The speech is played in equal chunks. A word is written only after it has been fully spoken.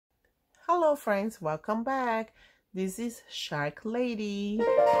Hello friends, welcome back. This is Shark Lady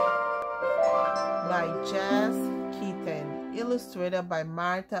by Jess Keating, illustrated by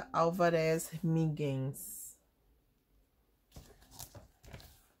Marta Alvarez Miguel.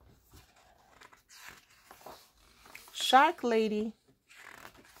 Shark Lady.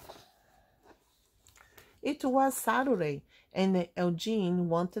 It was Saturday and Eugene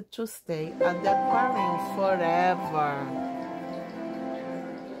wanted to stay at the aquarium forever.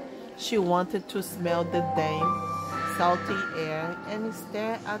 She wanted to smell the damp, salty air and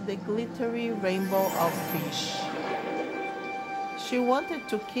stare at the glittery rainbow of fish. She wanted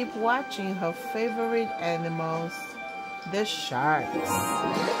to keep watching her favorite animals, the sharks.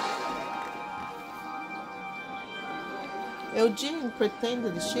 Eugene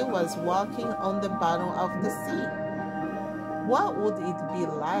pretended she was walking on the bottom of the sea. What would it be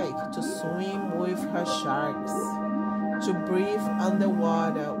like to swim with her sharks? To breathe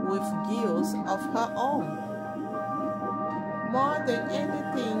underwater with gills of her own? More than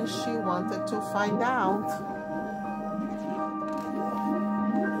anything, she wanted to find out.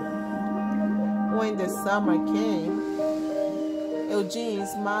 When the summer came,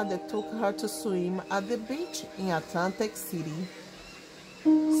 Eugene's mother took her to swim at the beach in Atlantic City.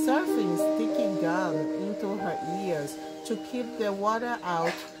 Surfing sticky gun into her ears to keep the water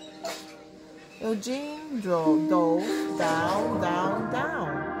out, Eugene dove down.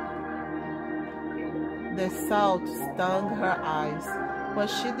 The salt stung her eyes, but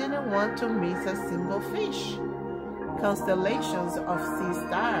she didn't want to miss a single fish. Constellations of sea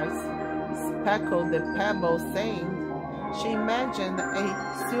stars speckled the pebble sand. She imagined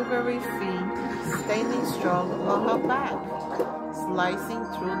a silvery fin standing strong on her back, slicing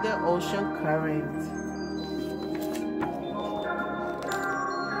through the ocean current.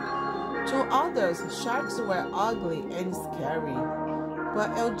 To others, sharks were ugly and scary, but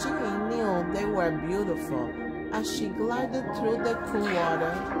Eugene knew they were beautiful as she glided through the cool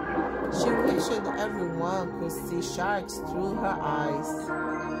water. She wished everyone could see sharks through her eyes,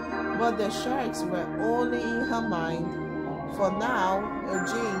 but the sharks were only in her mind. For now,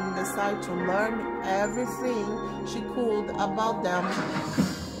 Eugene decided to learn everything she could about them.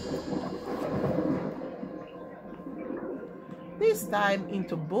 This time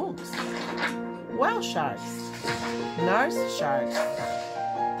into books. Whale sharks, nurse sharks,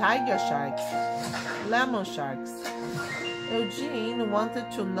 tiger sharks, lemon sharks. Eugene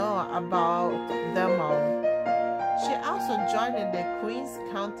wanted to know about them all. She also joined the Queens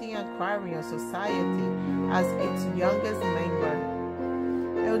County Aquarium Society as its youngest member.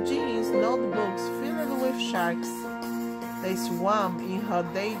 Eugene's notebooks filled with sharks. They swam in her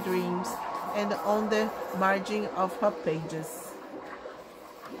daydreams and on the margin of her pages.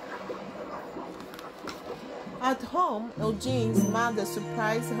 At home, Eugene's mother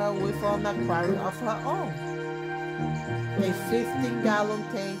surprised her with an aquarium of her own. A 15-gallon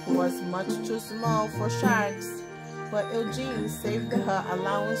tank was much too small for sharks, but Eugene saved her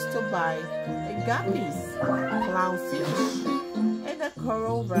allowance to buy a guppies, clownfish, and a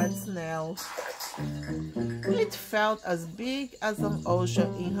coral red snail. It felt as big as an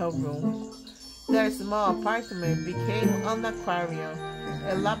ocean in her room. Their small apartment became an aquarium,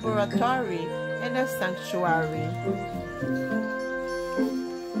 a laboratory, and a sanctuary.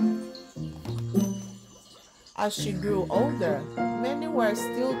 As she grew older, many were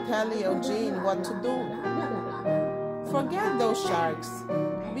still telling Eugene what to do. Forget those sharks.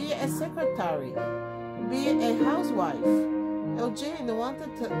 Be a secretary. Be a housewife. Eugene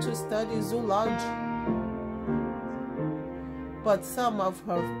wanted to study zoology. But some of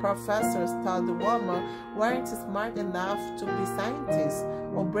her professors thought the women weren't smart enough to be scientists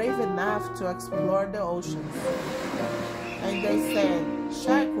or brave enough to explore the oceans. And they said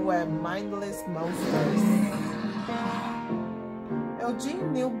sharks were mindless monsters.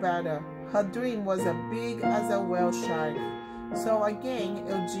 Eugene knew better. Her dream was as big as a whale shark. So again,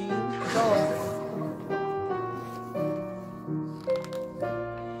 Eugene dove.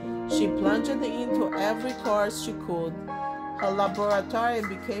 She plunged into every course she could. Her laboratory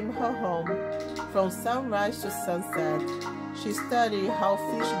became her home. From sunrise to sunset, she studied how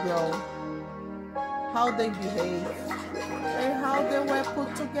fish grow, how they behave, and how they were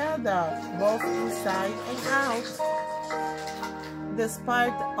put together, both inside and out.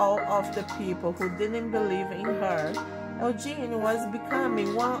 Despite all of the people who didn't believe in her, Eugene was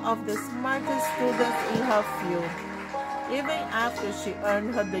becoming one of the smartest students in her field. Even after she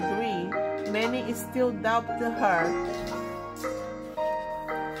earned her degree, many still doubted her.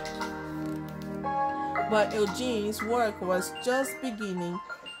 But Eugene's work was just beginning,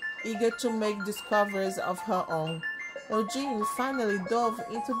 eager to make discoveries of her own. Eugene finally dove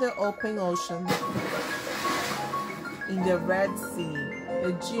into the open ocean. In the Red Sea,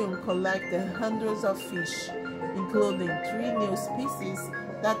 Eugene collected hundreds of fish, including 3 new species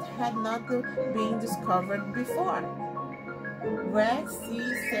that had not been discovered before. Red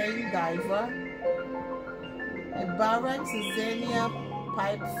Sea sailing diver, a barrack xenia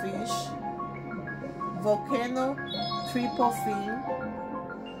pipefish, volcano triple fin.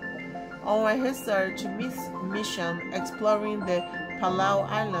 On a research mission exploring the Palau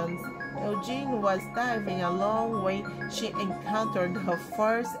Islands, Eugene was diving along when she encountered her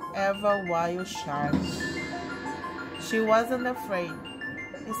first ever wild shark. She wasn't afraid.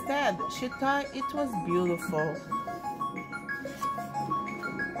 Instead, she thought it was beautiful.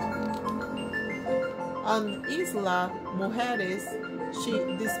 On Isla Mujeres, she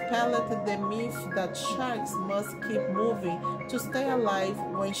dispelled the myth that sharks must keep moving to stay alive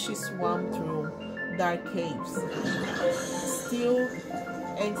when she swam through dark caves, still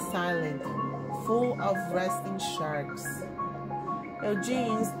and silent, full of resting sharks.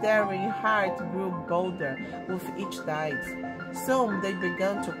 Eugene's daring heart grew bolder with each dive. Soon they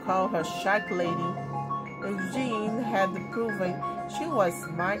began to call her Shark Lady. Eugene had proven she was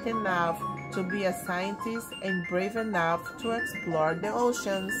smart enough to be a scientist and brave enough to explore the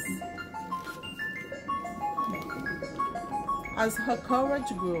oceans. As her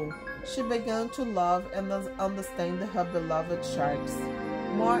courage grew, she began to love and understand her beloved sharks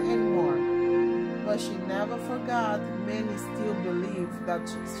more and more. But she never forgot many still believe that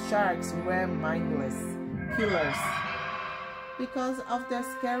sharks were mindless killers. Because of their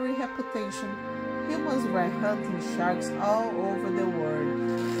scary reputation, humans were hunting sharks all over the world.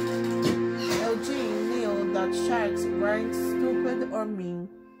 Eugene knew that sharks weren't stupid or mean.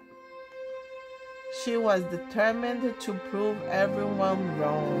 She was determined to prove everyone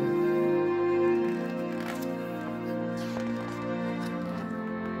wrong.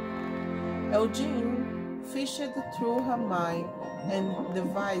 Eugene fished through her mind and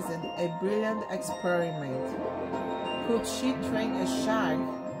devised a brilliant experiment. Could she train a shark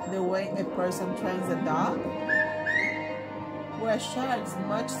the way a person trains a dog? Were sharks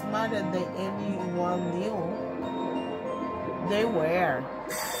much smarter than anyone knew? They were.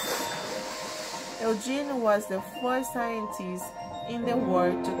 Eugene was the first scientist in the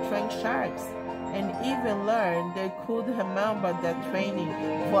world to train sharks, and even learned they could remember their training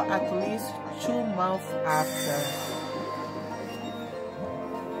for at least 2 months after.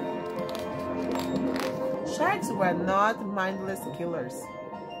 Sharks were not mindless killers.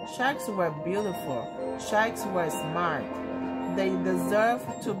 Sharks were beautiful. Sharks were smart. They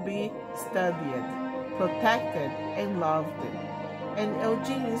deserved to be studied, protected, and loved. And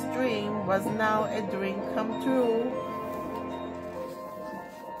Eugene's dream was now a dream come true.